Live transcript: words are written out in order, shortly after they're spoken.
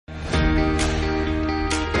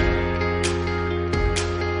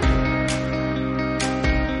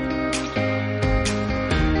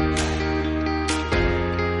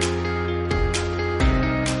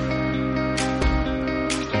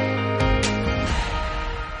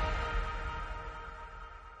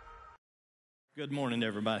Good morning,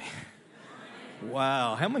 everybody.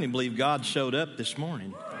 Wow, how many believe God showed up this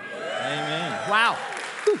morning? Amen. Wow.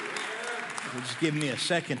 Just give me a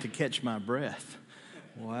second to catch my breath.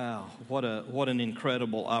 Wow, what an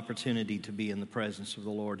incredible opportunity to be in the presence of the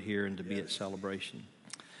Lord here and to be at Celebration.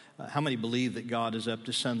 How many believe that God is up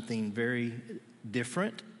to something very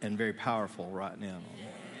different and very powerful right now?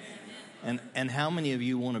 And how many of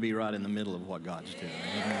you want to be right in the middle of what God's doing?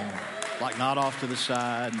 Amen. Like not off to the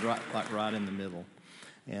side, right in the middle.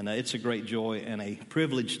 And it's a great joy and a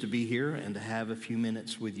privilege to be here and to have a few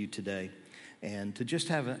minutes with you today and to just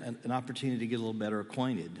have an opportunity to get a little better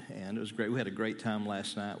acquainted. And it was great. We had a great time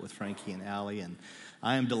last night with Frankie and Allie, and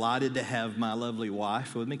I am delighted to have my lovely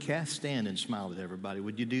wife with me. Kath, stand and smile at everybody.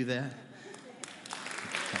 Would you do that?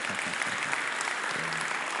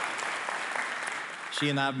 She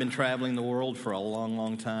and I have been traveling the world for a long,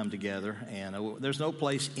 long time together, and there's no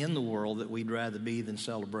place in the world that we'd rather be than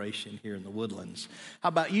Celebration here in the Woodlands. How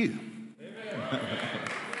about you?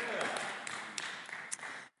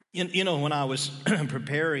 You know, when I was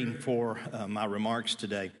preparing for my remarks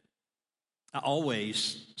today, I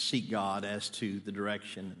always seek God as to the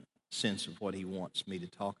direction, sense of what He wants me to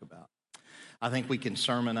talk about. I think we can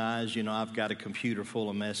sermonize. You know, I've got a computer full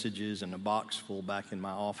of messages and a box full back in my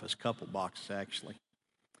office, couple boxes actually.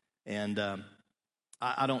 And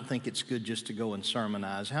I don't think it's good just to go and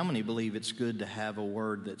sermonize. How many believe it's good to have a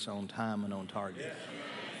word that's on time and on target?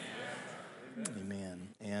 Yes. Amen.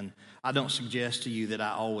 And I don't suggest to you that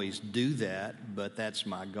I always do that, but that's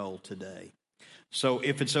my goal today. So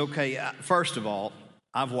if it's okay, first of all,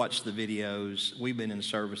 I've watched the videos. We've been in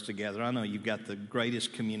service together. I know you've got the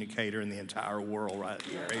greatest communicator in the entire world right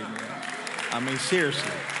here. Amen. I mean,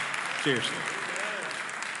 seriously.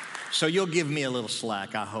 So you'll give me a little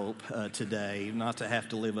slack, I hope, today, not to have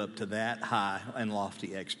to live up to that high and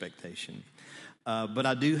lofty expectation. But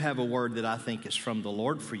I do have a word that I think is from the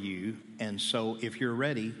Lord for you, and so if you're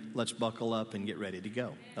ready, let's buckle up and get ready to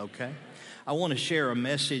go, okay? I want to share a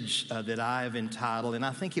message that I have entitled, and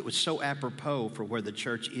I think it was so apropos for where the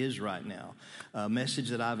church is right now, a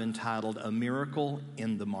message that I've entitled, A Miracle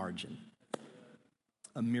in the Margin.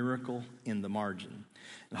 A Miracle in the Margin.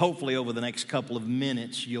 And hopefully over the next couple of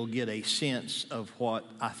minutes, you'll get a sense of what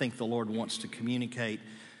I think the Lord wants to communicate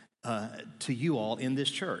to you all in this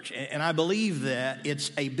church. And I believe that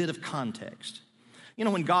it's a bit of context. You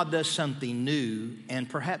know, when God does something new and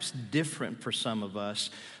perhaps different for some of us,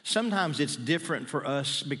 sometimes it's different for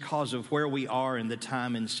us because of where we are in the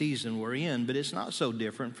time and season we're in, but it's not so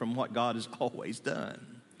different from what God has always done.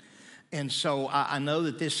 And so I know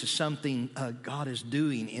that this is something God is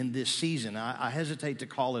doing in this season. I hesitate to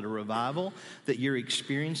call it a revival that you're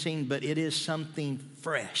experiencing, but it is something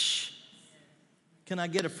fresh. Can I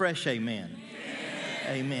get a fresh amen?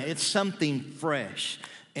 Amen. It's something fresh.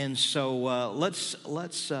 And so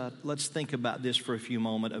let's think about this for a few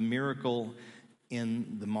moments. A miracle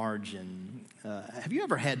in the margin. Have you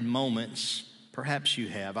ever had moments, perhaps you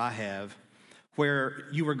have, I have, where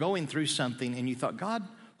you were going through something and you thought, God,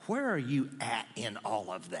 where are you at in all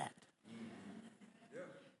of that?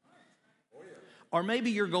 Or maybe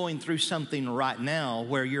you're going through something right now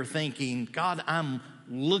where you're thinking, God, I'm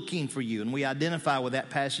looking for you. And we identify with that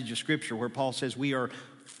passage of Scripture where Paul says we are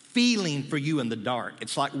feeling for you in the dark.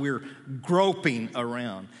 It's like we're groping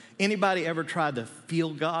around. Anybody ever tried to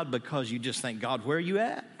feel God because you just think, God, where are you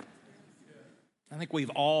at? I think we've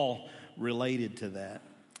all related to that.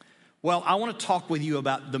 Well, I want to talk with you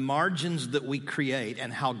about the margins that we create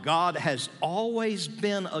and how God has always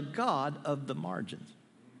been a God of the margins.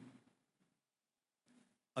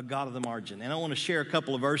 A God of the margin. And I want to share a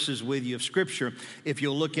couple of verses with you of Scripture. If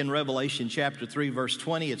you'll look in Revelation chapter 3, verse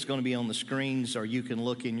 20, it's going to be on the screens, or you can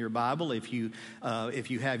look in your Bible. If you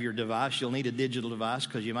have your device, you'll need a digital device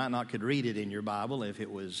because you might not could read it in your Bible if it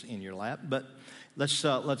was in your lap. But let's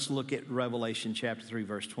look at Revelation chapter 3,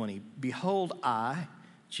 verse 20. Behold,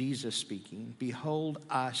 Jesus speaking, behold,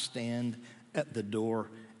 I stand at the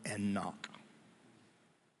door and knock.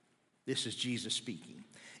 This is Jesus speaking.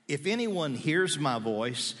 If anyone hears my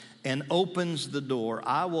voice and opens the door,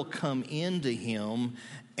 I will come into him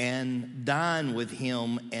and dine with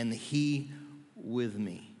him and he with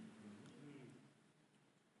me.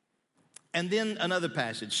 And then another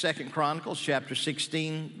passage, 2 Chronicles chapter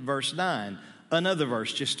 16, verse 9. Another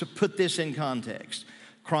verse, just to put this in context.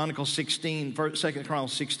 2 Chronicles 16,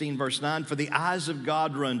 verse 9. For the eyes of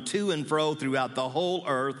God run to and fro throughout the whole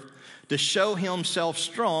earth to show himself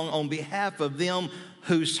strong on behalf of them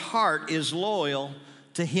whose heart is loyal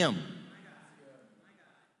to him.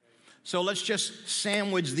 So let's just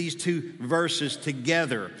sandwich these two verses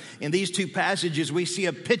together. In these two passages, we see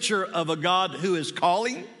a picture of a God who is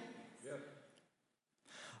calling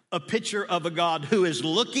a picture of a God who is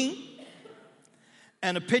looking,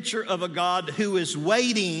 and a picture of a God who is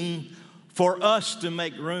waiting for us to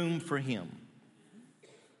make room for Him.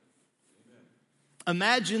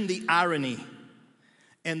 Imagine the irony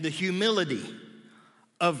and the humility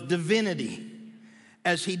of divinity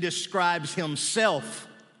as He describes Himself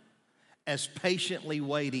as patiently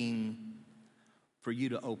waiting for you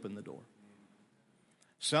to open the door.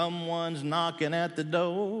 Someone's knocking at the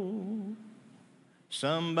door.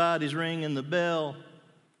 Somebody's ringing the bell.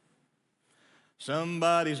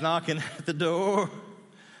 Somebody's knocking at the door.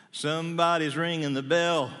 Somebody's ringing the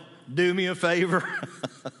bell. Do me a favor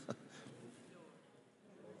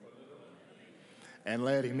and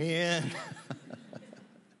let him in.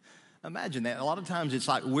 Imagine that. A lot of times it's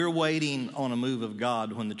like we're waiting on a move of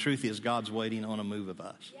God when the truth is God's waiting on a move of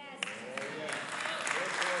us. Yes.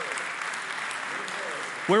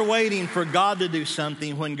 We're waiting for God to do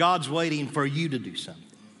something when God's waiting for you to do something.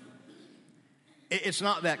 It's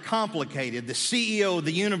not that complicated. The CEO of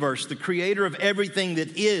the universe, the creator of everything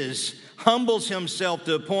that is, humbles himself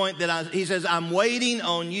to a point that he says, I'm waiting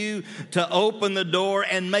on you to open the door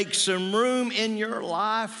and make some room in your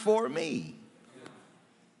life for me.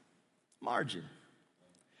 Margin.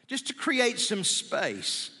 Just to create some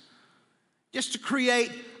space. Just to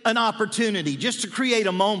create an opportunity. Just to create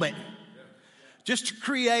a moment. Just to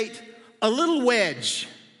create a little wedge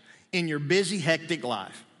in your busy, hectic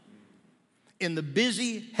life. In the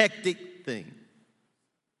busy, hectic thing.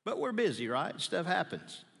 But we're busy, right? Stuff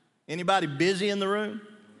happens. Anybody busy in the room?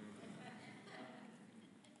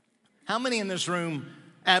 How many in this room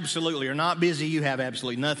absolutely are not busy? You have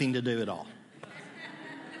absolutely nothing to do at all.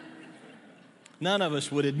 None of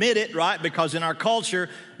us would admit it, right? Because in our culture,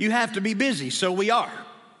 you have to be busy, so we are,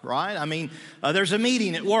 right? I mean, there's a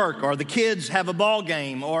meeting at work, or the kids have a ball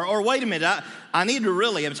game, or wait a minute, I need to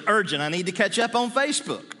really, it's urgent, I need to catch up on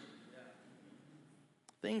Facebook.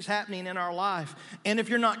 Things happening in our life. And if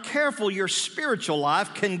you're not careful, your spiritual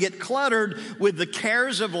life can get cluttered with the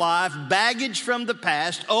cares of life, baggage from the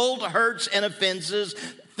past, old hurts and offenses,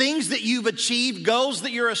 things that you've achieved, goals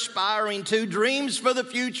that you're aspiring to, dreams for the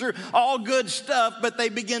future, all good stuff, but they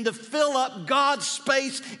begin to fill up God's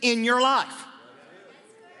space in your life.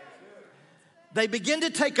 They begin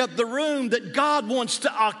to take up the room that God wants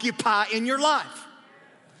to occupy in your life.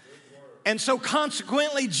 And so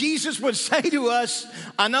consequently, Jesus would say to us,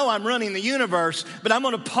 I know I'm running the universe, but I'm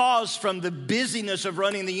going to pause from the busyness of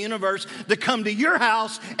running the universe to come to your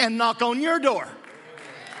house and knock on your door.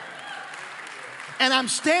 And I'm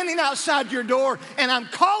standing outside your door and I'm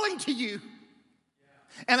calling to you.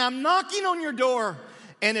 And I'm knocking on your door.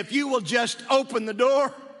 And if you will just open the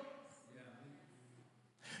door,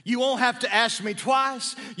 you won't have to ask me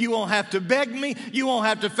twice. You won't have to beg me. You won't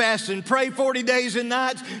have to fast and pray 40 days and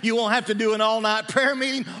nights. You won't have to do an all-night prayer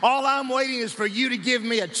meeting. All I'm waiting is for you to give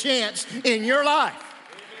me a chance in your life.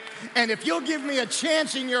 And if you'll give me a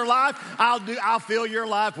chance in your life, I'll fill your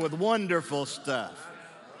life with wonderful stuff.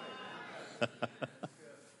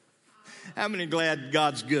 How many are glad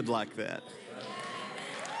God's good like that?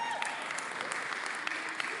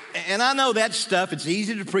 And I know that stuff, it's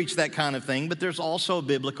easy to preach that kind of thing, but there's also a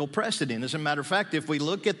biblical precedent. As a matter of fact, if we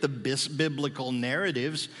look at the biblical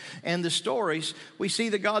narratives and the stories, we see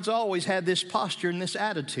that God's always had this posture and this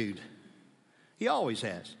attitude. He always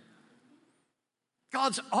has.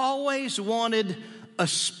 God's always wanted a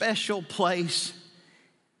special place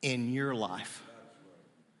in your life.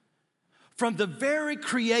 From the very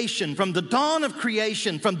creation, from the dawn of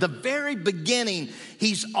creation, from the very beginning,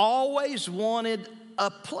 He's always wanted a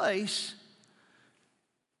place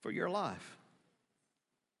for your life.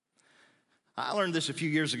 I learned this a few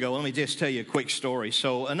years ago. Let me just tell you a quick story.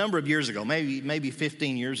 So a number of years ago, maybe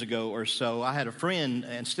 15 years ago or so, I had a friend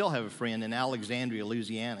and still have a friend in Alexandria,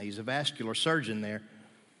 Louisiana. He's a vascular surgeon there.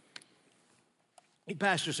 He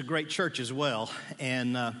pastors a great church as well,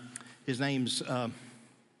 and his name's,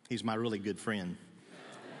 he's my really good friend.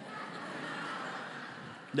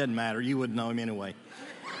 Doesn't matter, you wouldn't know him anyway.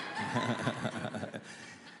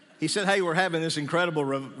 He said, hey, we're having this incredible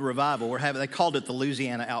revival. They called it the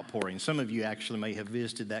Louisiana Outpouring. Some of you actually may have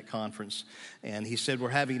visited that conference. And he said, we're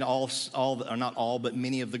having not all, but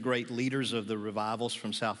many of the great leaders of the revivals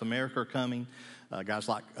from South America are coming. Guys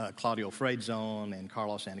like Claudio Fredzon and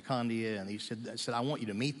Carlos Anacondia. And he said, I want you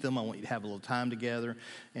to meet them. I want you to have a little time together.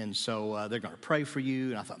 And so they're going to pray for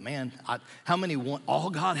you. And I thought, man, how many want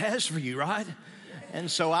all God has for you, right? And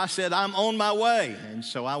so I said, I'm on my way. And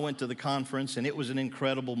so I went to the conference, and it was an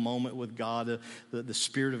incredible moment with God. The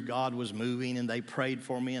Spirit of God was moving, and they prayed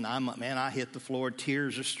for me. And I hit the floor.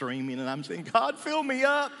 Tears are streaming, and I'm saying, God, fill me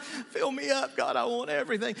up. Fill me up. God, I want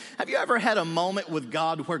everything. Have you ever had a moment with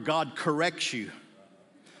God where God corrects you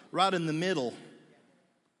right in the middle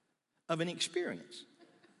of an experience?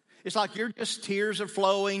 It's like tears are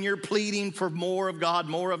flowing, you're pleading for more of God,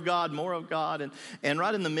 more of God, more of God. And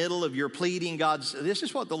right in the middle of your pleading, this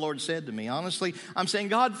is what the Lord said to me. Honestly, I'm saying,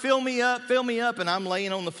 God, fill me up. And I'm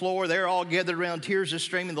laying on the floor. They're all gathered around, tears are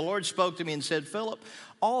streaming. The Lord spoke to me and said, Philip,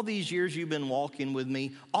 all these years you've been walking with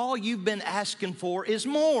me, all you've been asking for is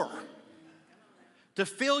more to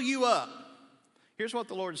fill you up. Here's what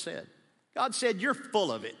the Lord said. God said, you're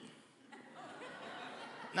full of it.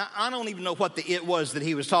 Now, I don't even know what the it was that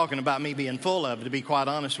he was talking about me being full of, to be quite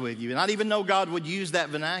honest with you. And I didn't even know God would use that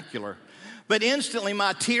vernacular. But instantly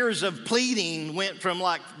my tears of pleading went from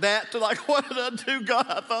like that to like, what did I do, God?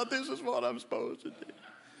 I thought this is what I'm supposed to do.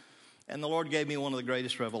 And the Lord gave me one of the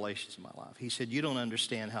greatest revelations of my life. He said, you don't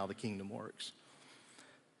understand how the kingdom works.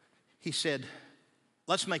 He said,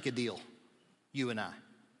 let's make a deal, you and I,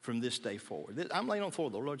 from this day forward. I'm laying on the floor,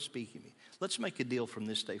 the Lord's speaking to me. Let's make a deal from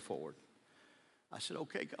this day forward. I said,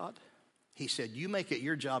 okay, God. He said, you make it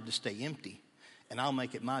your job to stay empty, and I'll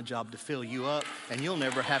make it my job to fill you up, and you'll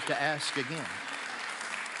never have to ask again.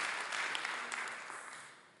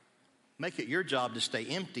 Make it your job to stay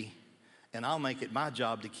empty, and I'll make it my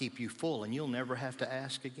job to keep you full, and you'll never have to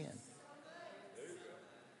ask again.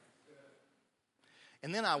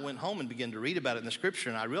 And then I went home and began to read about it in the scripture,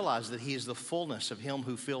 and I realized that he is the fullness of him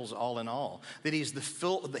who fills all in all. That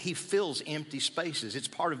that he fills empty spaces. It's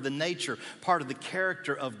part of the nature, part of the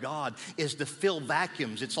character of God is to fill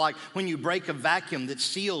vacuums. It's like when you break a vacuum that's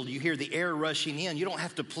sealed, you hear the air rushing in. You don't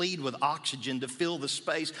have to plead with oxygen to fill the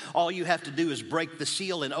space. All you have to do is break the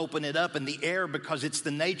seal and open it up, and the air, because it's the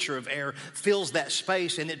nature of air, fills that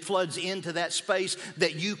space, and it floods into that space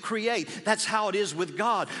that you create. That's how it is with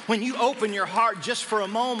God. When you open your heart just for a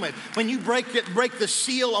moment, when you break the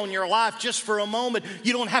seal on your life just for a moment,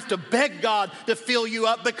 you don't have to beg God to fill you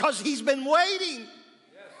up because he's been waiting.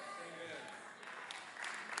 Yes,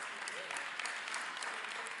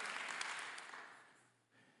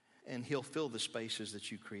 and he'll fill the spaces that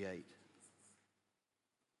you create.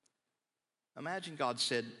 Imagine God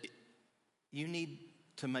said, you need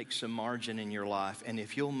to make some margin in your life, and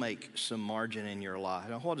if you'll make some margin in your life.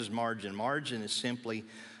 Now, what is margin? Margin is simply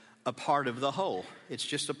a part of the whole. It's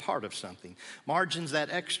just a part of something. Margin's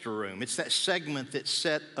that extra room. It's that segment that's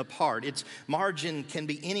set apart. Margin can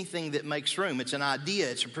be anything that makes room. It's an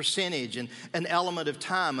idea, it's a percentage, and an element of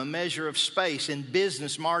time, a measure of space. In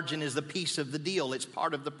business, margin is the piece of the deal. It's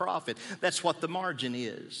part of the profit. That's what the margin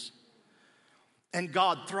is. And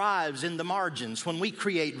God thrives in the margins. When we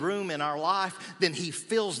create room in our life, then he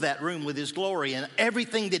fills that room with his glory, and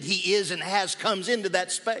everything that he is and has comes into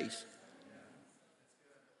that space.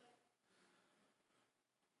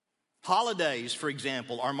 Holidays, for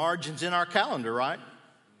example, are margins in our calendar, right?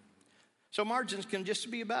 So margins can just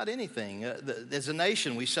be about anything. As a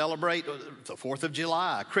nation, we celebrate the 4th of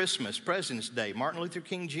July, Christmas, President's Day, Martin Luther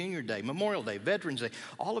King Jr. Day, Memorial Day, Veterans Day.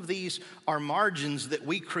 All of these are margins that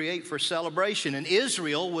we create for celebration. And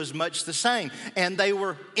Israel was much the same. And they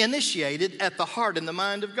were initiated at the heart and the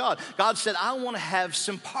mind of God. God said, I want to have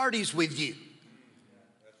some parties with you.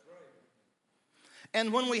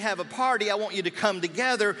 And when we have a party, I want you to come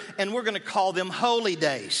together, and we're going to call them holy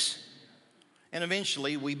days. And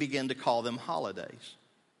eventually, we begin to call them holidays.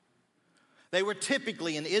 They were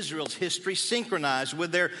typically in Israel's history synchronized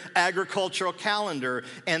with their agricultural calendar,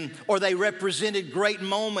 or they represented great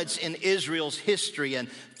moments in Israel's history. And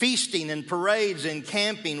feasting and parades and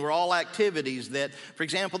camping were all activities that, for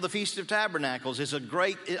example, the Feast of Tabernacles is a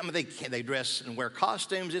great, they dress and wear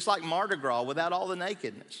costumes. It's like Mardi Gras without all the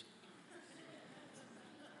nakedness.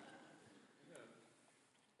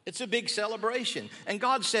 It's a big celebration. And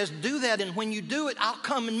God says, do that, and when you do it, I'll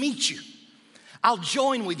come and meet you. I'll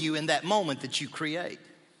join with you in that moment that you create.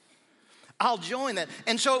 I'll join that.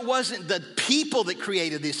 And so it wasn't the people that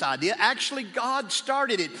created this idea. Actually, God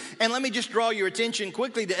started it. And let me just draw your attention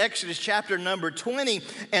quickly to Exodus chapter number 20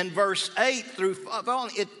 and verse 8 through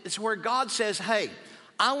following. It's where God says, hey,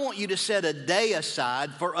 I want you to set a day aside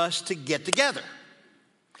for us to get together.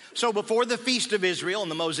 So before the Feast of Israel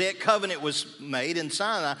and the Mosaic Covenant was made in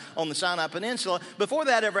Sinai, on the Sinai Peninsula, before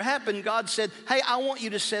that ever happened, God said, hey, I want you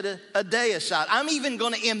to set a day aside. I'm even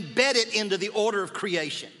going to embed it into the order of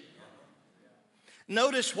creation.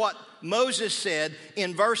 Notice what Moses said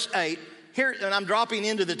in verse 8. here, and I'm dropping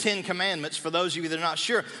into the 10 Commandments for those of you that are not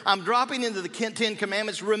sure. I'm dropping into the 10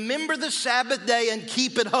 Commandments. Remember the Sabbath day and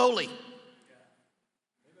keep it holy.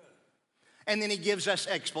 And then he gives us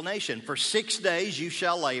explanation. For 6 days you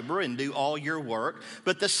shall labor and do all your work,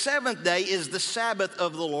 but the seventh day is the Sabbath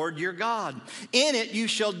of the Lord your God. In it you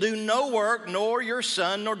shall do no work, nor your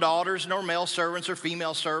son, nor daughters, nor male servants or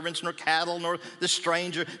female servants, nor cattle, nor the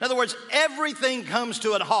stranger. In other words, everything comes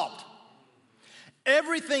to a halt.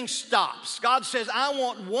 Everything stops. God says, I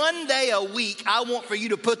want 1 day a week, I want for you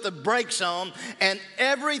to put the brakes on and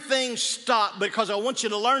everything stop, because I want you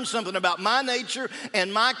to learn something about my nature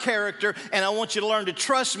and my character, and I want you to learn to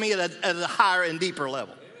trust me at a higher and deeper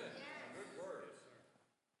level.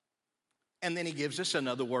 And then he gives us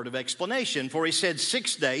another word of explanation. For he said,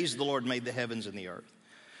 6 days the Lord made the heavens and the earth,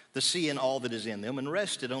 the sea and all that is in them, and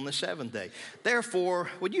rested on the seventh day.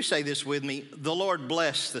 Therefore, would you say this with me? The Lord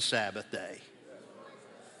blessed the Sabbath day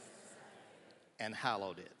and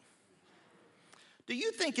hallowed it. Do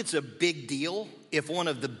you think it's a big deal if one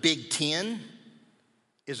of the big 10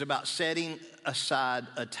 is about setting aside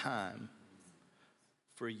a time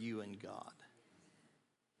for you and God?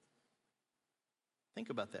 Think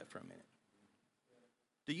about that for a minute.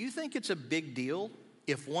 Do you think it's a big deal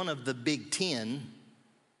if one of the big 10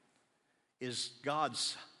 is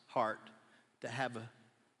God's heart to have a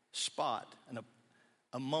spot and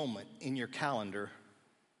a moment in your calendar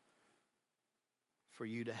for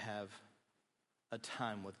you to have a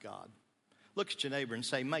time with God? Look at your neighbor and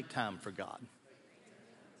say, make time for God.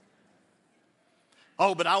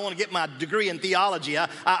 Oh, but I want to get my degree in theology.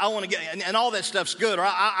 I want to get, and all that stuff's good. Or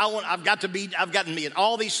I've got to be in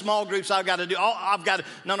all these small groups. I've got to do.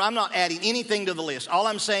 No, I'm not adding anything to the list. All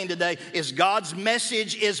I'm saying today is God's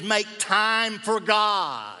message is make time for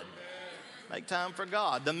God. Make time for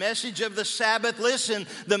God. The message of the Sabbath, listen,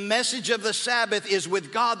 the message of the Sabbath is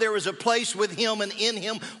with God there is a place with Him and in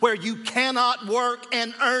Him where you cannot work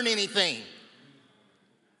and earn anything.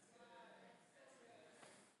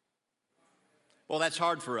 Well, that's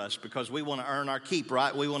hard for us because we want to earn our keep,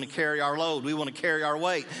 right? We want to carry our load. We want to carry our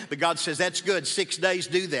weight. But God says, that's good. 6 days,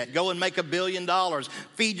 do that. Go and make $1 billion.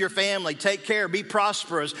 Feed your family. Take care. Be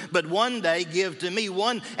prosperous. But 1 day, give to me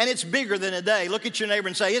one. And it's bigger than a day. Look at your neighbor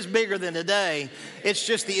and say, it's bigger than a day. It's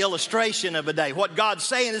just the illustration of a day. What God's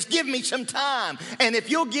saying is, give me some time. And if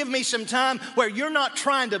you'll give me some time where you're not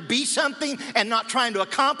trying to be something and not trying to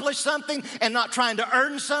accomplish something and not trying to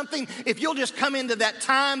earn something, if you'll just come into that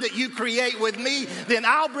time that you create with me, then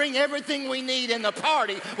I'll bring everything we need and the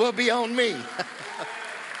party will be on me.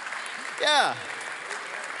 Yeah.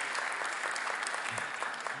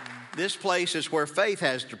 This place is where faith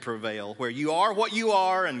has to prevail, where you are what you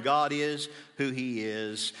are and God is who He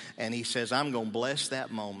is. And He says, I'm going to bless that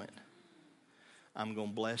moment. I'm going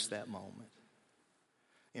to bless that moment.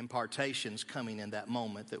 Impartation's coming in that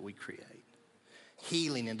moment that we create.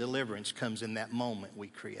 Healing and deliverance comes in that moment we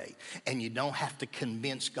create. And you don't have to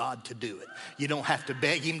convince God to do it. You don't have to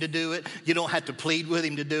beg Him to do it. You don't have to plead with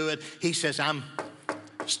Him to do it. He says, I'm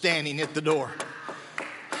standing at the door.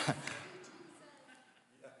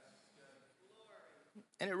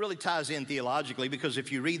 And it really ties in theologically, because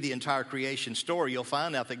if you read the entire creation story, you'll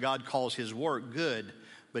find out that God calls His work good,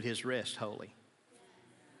 but His rest holy.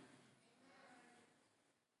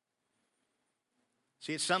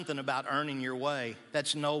 See, it's something about earning your way.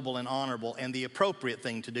 That's noble and honorable and the appropriate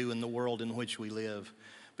thing to do in the world in which we live.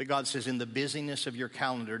 But God says, in the busyness of your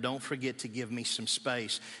calendar, don't forget to give me some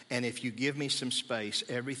space. And if you give me some space,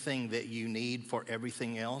 everything that you need for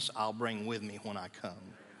everything else, I'll bring with me when I come.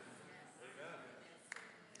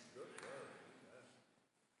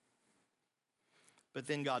 But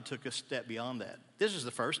then God took a step beyond that. This is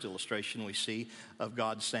the first illustration we see of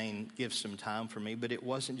God saying, give some time for me. But it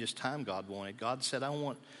wasn't just time God wanted. God said, I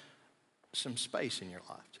want some space in your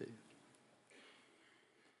life too.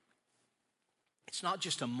 It's not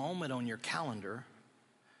just a moment on your calendar.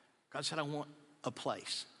 God said, I want a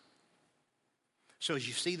place. So as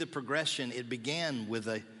you see the progression, it began with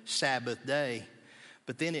a Sabbath day,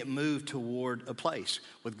 but then it moved toward a place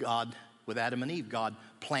with God. With Adam and Eve, God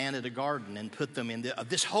planted a garden and put them in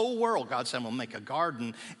this whole world. God said, I'm going to make a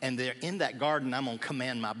garden, and in that garden, I'm going to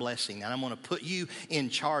command my blessing, and I'm going to put you in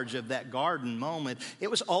charge of that garden moment. It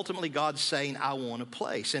was ultimately God saying, I want a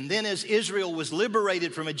place. And then as Israel was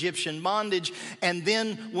liberated from Egyptian bondage and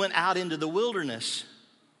then went out into the wilderness,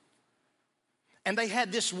 and they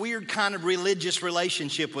had this weird kind of religious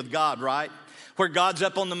relationship with God, right? Where God's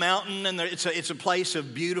up on the mountain, and it's a place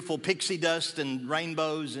of beautiful pixie dust and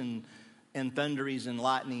rainbows and and thunderings and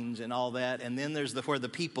lightnings and all that. And then there's where the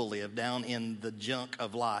people live, down in the junk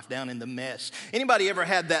of life, down in the mess. Anybody ever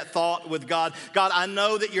had that thought with God? God, I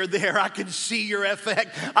know that you're there. I can see your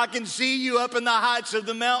effect. I can see you up in the heights of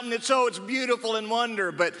the mountain. It's beautiful and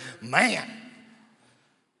wonder. But man,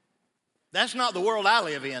 that's not the world I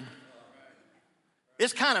live in.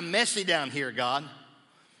 It's kind of messy down here, God.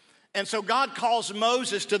 And so God calls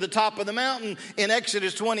Moses to the top of the mountain. In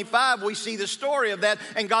Exodus 25, we see the story of that.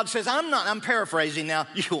 And God says, I'm paraphrasing now.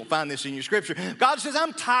 You won't find this in your scripture. God says,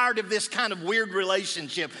 I'm tired of this kind of weird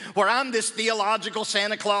relationship where I'm this theological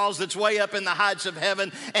Santa Claus that's way up in the heights of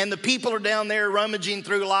heaven and the people are down there rummaging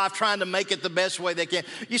through life trying to make it the best way they can.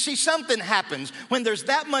 You see, something happens when there's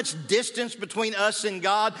that much distance between us and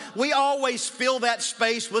God. We always fill that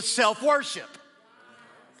space with self-worship.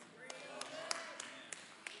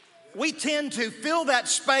 We tend to fill that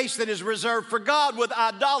space that is reserved for God with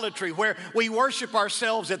idolatry, where we worship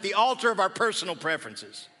ourselves at the altar of our personal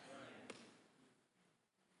preferences.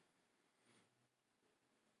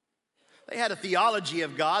 They had a theology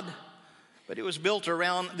of God, but it was built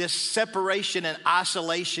around this separation and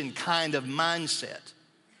isolation kind of mindset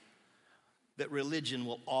that religion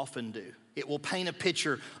will often do. It will paint a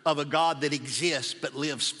picture of a God that exists but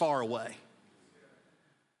lives far away.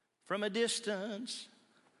 From a distance.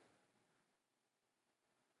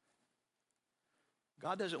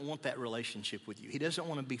 God doesn't want that relationship with you. He doesn't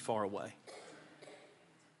want to be far away.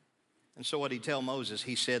 And so what did he tell Moses?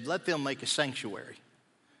 He said, let them make a sanctuary.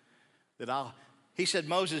 He said,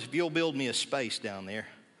 Moses, if you'll build me a space down there,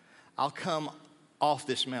 I'll come off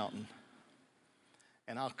this mountain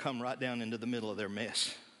and I'll come right down into the middle of their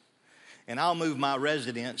mess. And I'll move my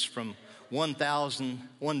residence from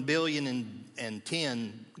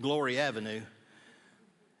 1,010 Glory Avenue,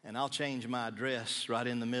 and I'll change my address right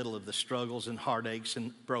in the middle of the struggles and heartaches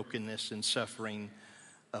and brokenness and suffering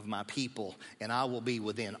of my people. And I will be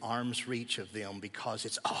within arm's reach of them because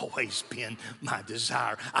it's always been my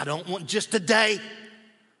desire. I don't want just a day.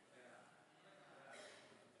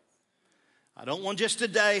 I don't want just a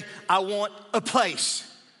day. I want a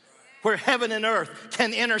place where heaven and earth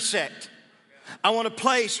can intersect. I want a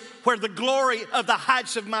place where the glory of the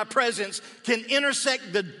heights of my presence can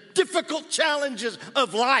intersect the difficult challenges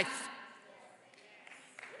of life.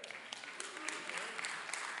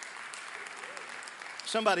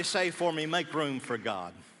 Somebody say for me, make room for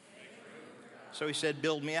God. So he said,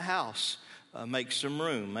 build me a house, make some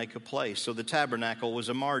room, make a place. So the tabernacle was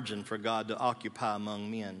a margin for God to occupy among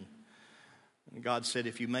men. And God said,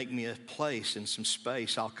 if you make me a place and some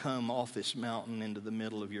space, I'll come off this mountain into the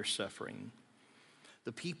middle of your suffering.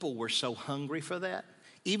 The people were so hungry for that.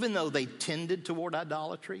 Even though they tended toward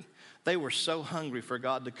idolatry, they were so hungry for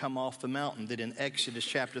God to come off the mountain that in Exodus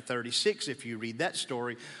chapter 36, if you read that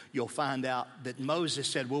story, you'll find out that Moses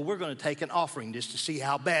said, well, we're going to take an offering just to see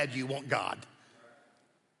how bad you want God.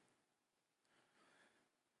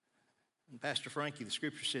 And Pastor Frankie, the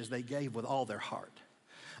scripture says they gave with all their heart.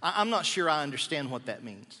 I'm not sure I understand what that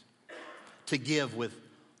means, to give with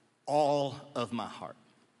all of my heart.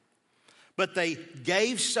 But they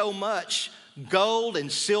gave so much gold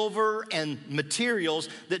and silver and materials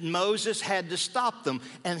that Moses had to stop them.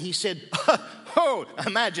 And he said, oh,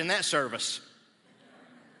 imagine that service.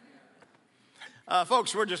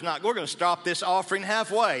 Folks, we're going to stop this offering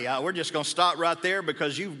halfway. We're just going to stop right there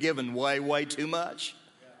because you've given way, way too much.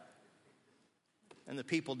 And the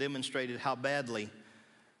people demonstrated how badly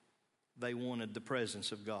they wanted the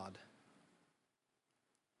presence of God.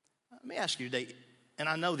 Let me ask you today, and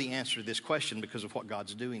I know the answer to this question because of what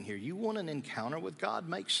God's doing here. You want an encounter with God?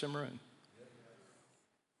 Make some room.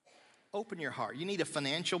 Open your heart. You need a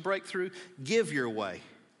financial breakthrough? Give your way.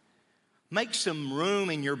 Make some room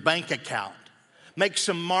in your bank account. Make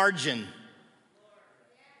some margin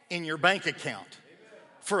in your bank account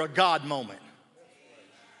for a God moment.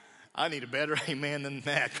 I need a better amen than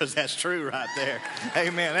that because that's true right there.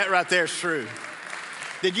 Amen. That right there is true.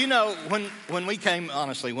 Did you know when we came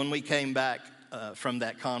back from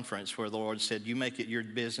that conference where the Lord said, you make it your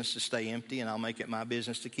business to stay empty and I'll make it my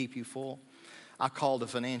business to keep you full, I called a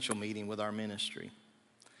financial meeting with our ministry.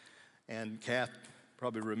 And Kath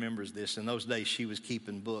probably remembers this. In those days, she was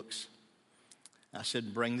keeping books. I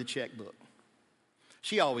said, bring the checkbook.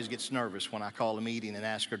 She always gets nervous when I call a meeting and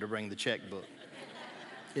ask her to bring the checkbook.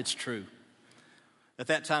 It's true. At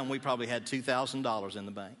that time, we probably had $2,000 in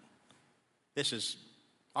the bank.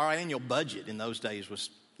 Our annual budget in those days was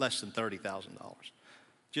less than $30,000.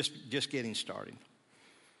 Just getting started.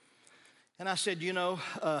 And I said,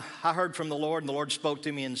 I heard from the Lord, and the Lord spoke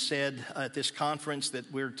to me and said at this conference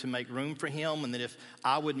that we're to make room for him, and that if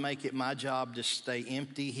I would make it my job to stay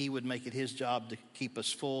empty, he would make it his job to keep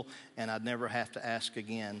us full, and I'd never have to ask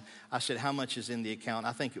again. I said, how much is in the account?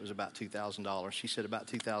 I think it was about $2,000. She said, about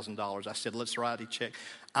 $2,000. I said, let's write a check.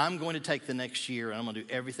 I'm going to take the next year, and I'm going to do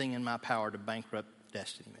everything in my power to bankrupt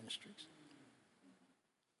Destiny Ministries.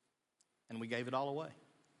 And we gave it all away.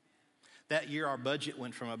 That year, our budget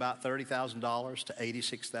went from about $30,000 to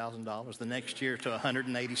 $86,000. The next year to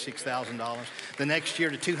 $186,000. The next year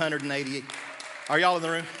to $280,000. Are y'all in the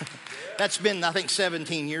room? That's been, I think,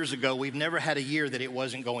 17 years ago. We've never had a year that it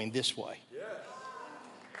wasn't going this way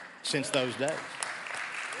since those days.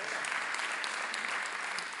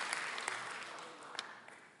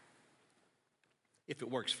 If it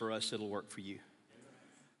works for us, it'll work for you.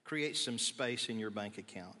 Create some space in your bank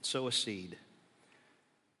account. Sow a seed.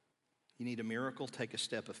 You need a miracle? Take a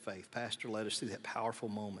step of faith. Pastor led us through that powerful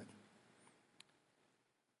moment.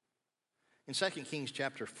 In 2 Kings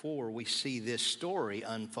chapter 4, we see this story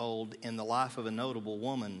unfold in the life of a notable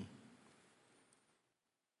woman.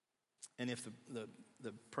 And if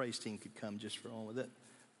the praise team could come just for a moment.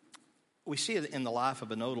 We see it in the life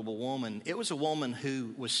of a notable woman. It was a woman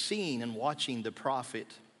who was seeing and watching the prophet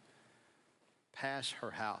pass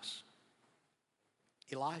her house.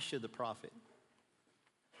 Elisha the prophet.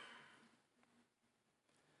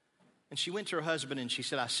 And she went to her husband and she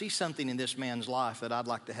said, I see something in this man's life that I'd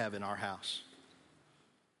like to have in our house.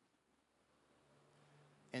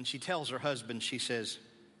 And she tells her husband, she says,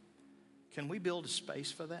 can we build a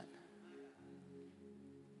space for that?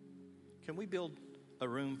 Can we build a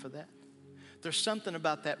room for that? There's something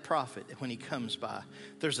about that prophet when he comes by.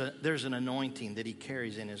 There's an anointing that he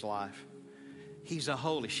carries in his life. He's a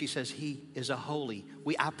holy. She says he is a holy.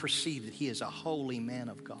 I perceive that he is a holy man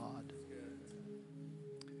of God.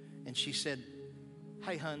 And she said,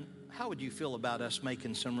 hey, hon, how would you feel about us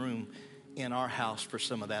making some room in our house for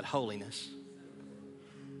some of that holiness?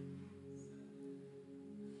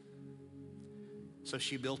 So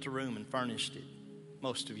she built a room and furnished it.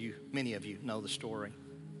 Many of you know the story.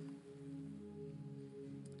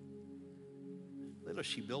 Little,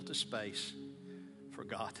 she built a space for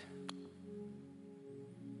God.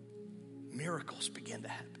 Miracles began to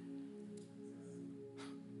happen.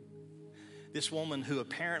 This woman who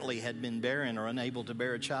apparently had been barren or unable to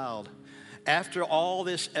bear a child, after all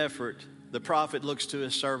this effort, the prophet looks to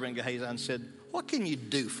his servant Gehazi and said, what can you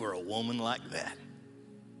do for a woman like that?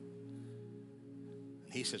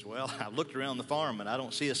 And he says, well, I've looked around the farm and I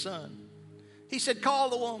don't see a son. He said, call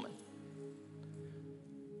the woman.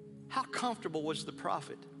 How comfortable was the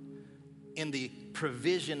prophet in the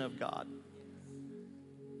provision of God?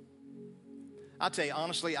 I'll tell you,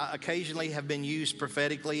 honestly, I occasionally have been used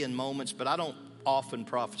prophetically in moments, but I don't often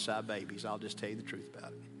prophesy babies. I'll just tell you the truth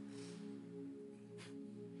about it.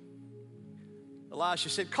 Elisha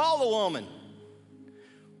said, call the woman.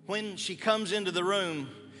 When she comes into the room,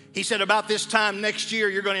 he said, about this time next year,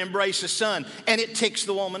 you're going to embrace a son. And it ticks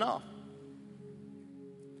the woman off.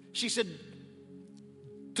 She said,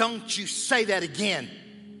 don't you say that again.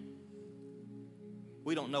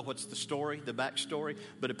 We don't know what's the story, the backstory,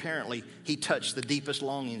 but apparently he touched the deepest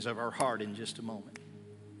longings of her heart in just a moment.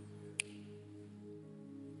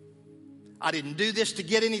 I didn't do this to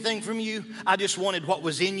get anything from you. I just wanted what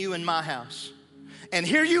was in you in my house. And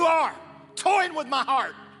here you are, toying with my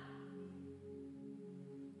heart.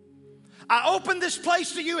 I opened this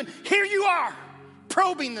place to you, and here you are,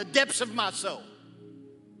 probing the depths of my soul.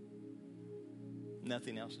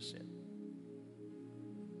 Nothing else is said.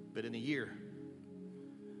 But in a year,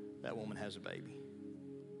 that woman has a baby.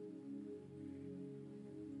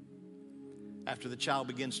 After the child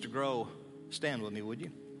begins to grow, stand with me, would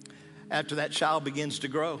you? After that child begins to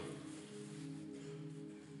grow,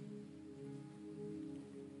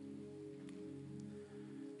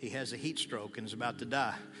 he has a heat stroke and is about to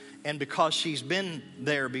die. And because she's been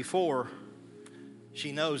there before,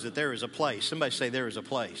 she knows that there is a place. Somebody say there is a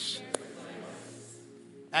place.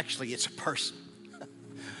 Actually, it's a person.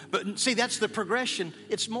 But see, that's the progression.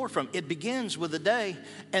 It's more from, it begins with a day,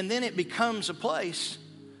 and then it becomes a place.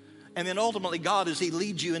 And then ultimately, God, as he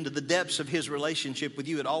leads you into the depths of his relationship with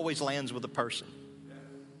you, it always lands with a person.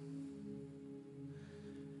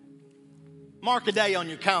 Mark a day on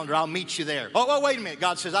your calendar. I'll meet you there. Oh, wait a minute.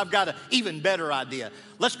 God says, I've got an even better idea.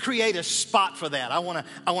 Let's create a spot for that. I want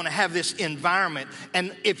to have this environment.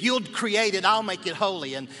 And if you'll create it, I'll make it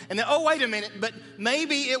holy. And then, oh, wait a minute. But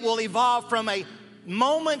maybe it will evolve from a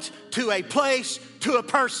moment to a place to a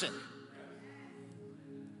person.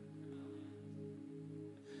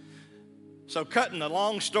 So cutting a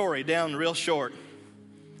long story down real short,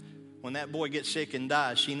 when when that boy gets sick and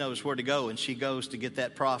dies, she knows where to go, and she goes to get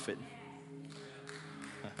that prophet.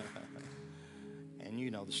 And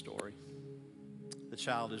you know the story. The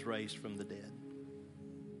child is raised from the dead.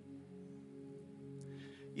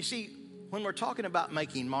 You see, when we're talking about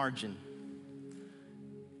making margin,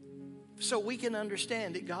 so we can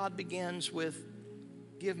understand that God begins with,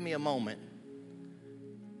 give me a moment,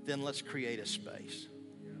 then let's create a space.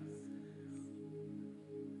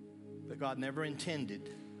 But God never intended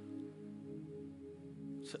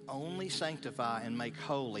to only sanctify and make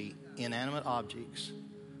holy inanimate objects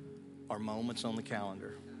or moments on the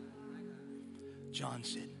calendar. John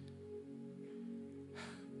said,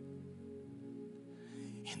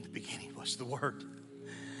 in the beginning was the Word,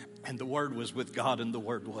 and the Word was with God, and the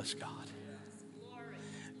Word was God.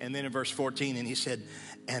 And then in verse 14, and he said,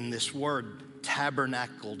 and this Word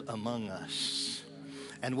tabernacled among us,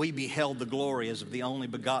 and we beheld the glory as of the only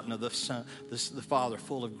begotten of the Son, the Father,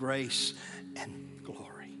 full of grace and glory.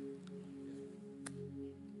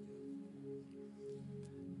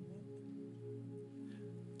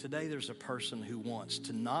 Today there's a person who wants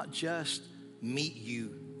to not just meet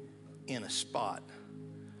you in a spot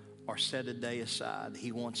or set a day aside.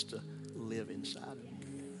 He wants to live inside of you.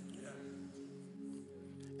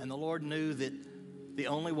 And the Lord knew that the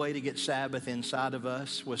only way to get Sabbath inside of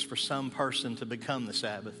us was for some person to become the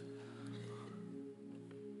Sabbath.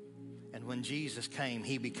 And when Jesus came,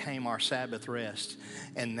 He became our Sabbath rest.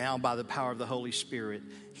 And now by the power of the Holy Spirit,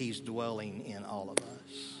 He's dwelling in all of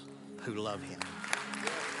us who love Him.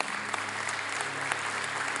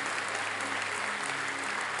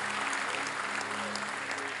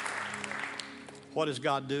 What is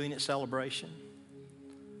God doing at Celebration?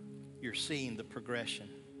 You're seeing the progression.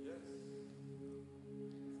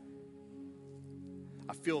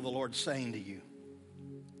 I feel the Lord saying to you,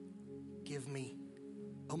 give me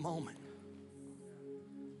a moment.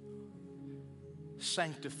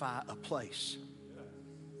 Sanctify a place.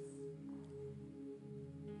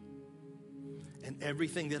 And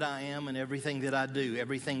everything that I am and everything that I do,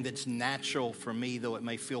 everything that's natural for me, though it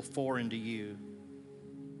may feel foreign to you,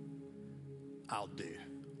 I'll do.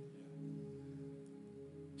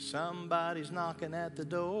 Somebody's knocking at the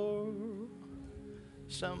door.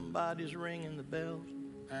 Somebody's ringing the bell.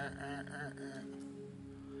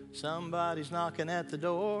 Somebody's knocking at the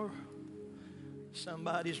door.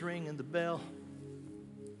 Somebody's ringing the bell.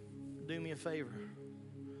 Do me a favor.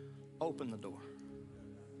 Open the door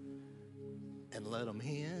and let them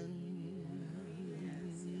in.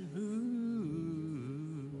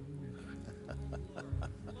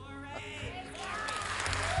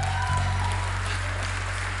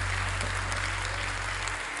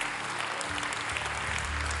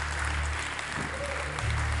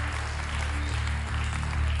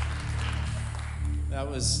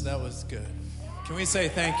 That was good. Can we say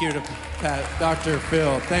thank you to Dr.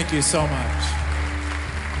 Phil? Thank you so much.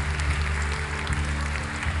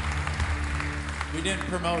 We didn't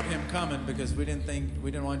promote him coming because we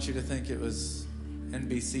didn't want you to think it was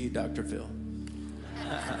NBC Dr. Phil.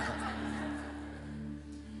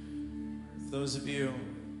 Those of you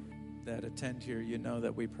that attend here, you know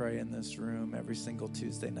that we pray in this room every single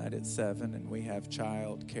Tuesday night at 7, and we have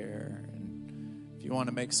child care. If you want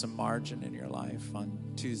to make some margin in your life on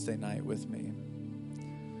Tuesday night with me,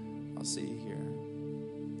 I'll see you here.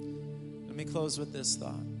 Let me close with this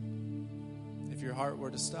thought. If your heart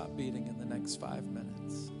were to stop beating in the next 5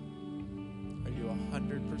 minutes, are you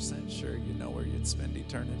 100% sure you know where you'd spend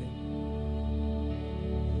eternity?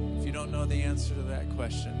 If you don't know the answer to that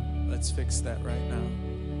question, let's fix that right now.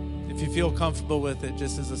 If you feel comfortable with it,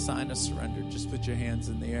 just as a sign of surrender, just put your hands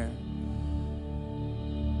in the air.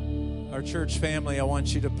 Our church family, I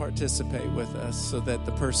want you to participate with us so that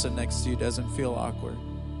the person next to you doesn't feel awkward.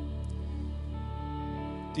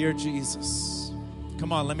 Dear Jesus,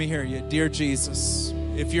 come on, let me hear you. Dear Jesus,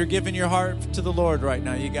 if you're giving your heart to the Lord right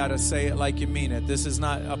now, you got to say it like you mean it. This is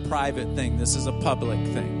not a private thing. This is a public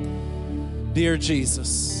thing. Dear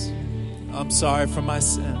Jesus, I'm sorry for my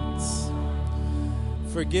sins.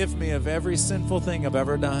 Forgive me of every sinful thing I've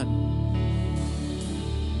ever done.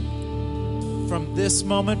 From this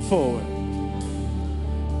moment forward,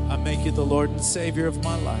 I make you the Lord and Savior of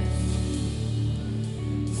my life.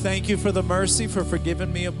 Thank you for the mercy for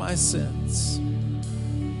forgiving me of my sins.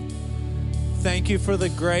 Thank you for the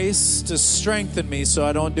grace to strengthen me so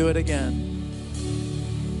I don't do it again.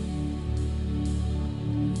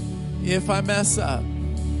 If I mess up,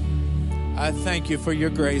 I thank you for your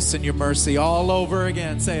grace and your mercy all over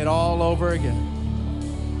again. Say it all over again.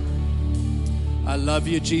 I love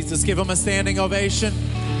you, Jesus. Give him a standing ovation.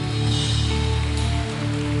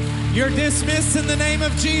 You're dismissed in the name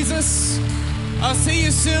of Jesus. I'll see you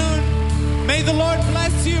soon. May the Lord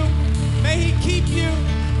bless you. May He keep you.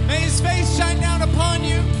 May His face shine down upon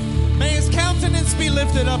you. May His countenance be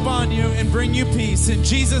lifted up on you and bring you peace. In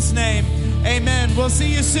Jesus' name, amen. We'll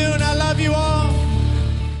see you soon. I love you all.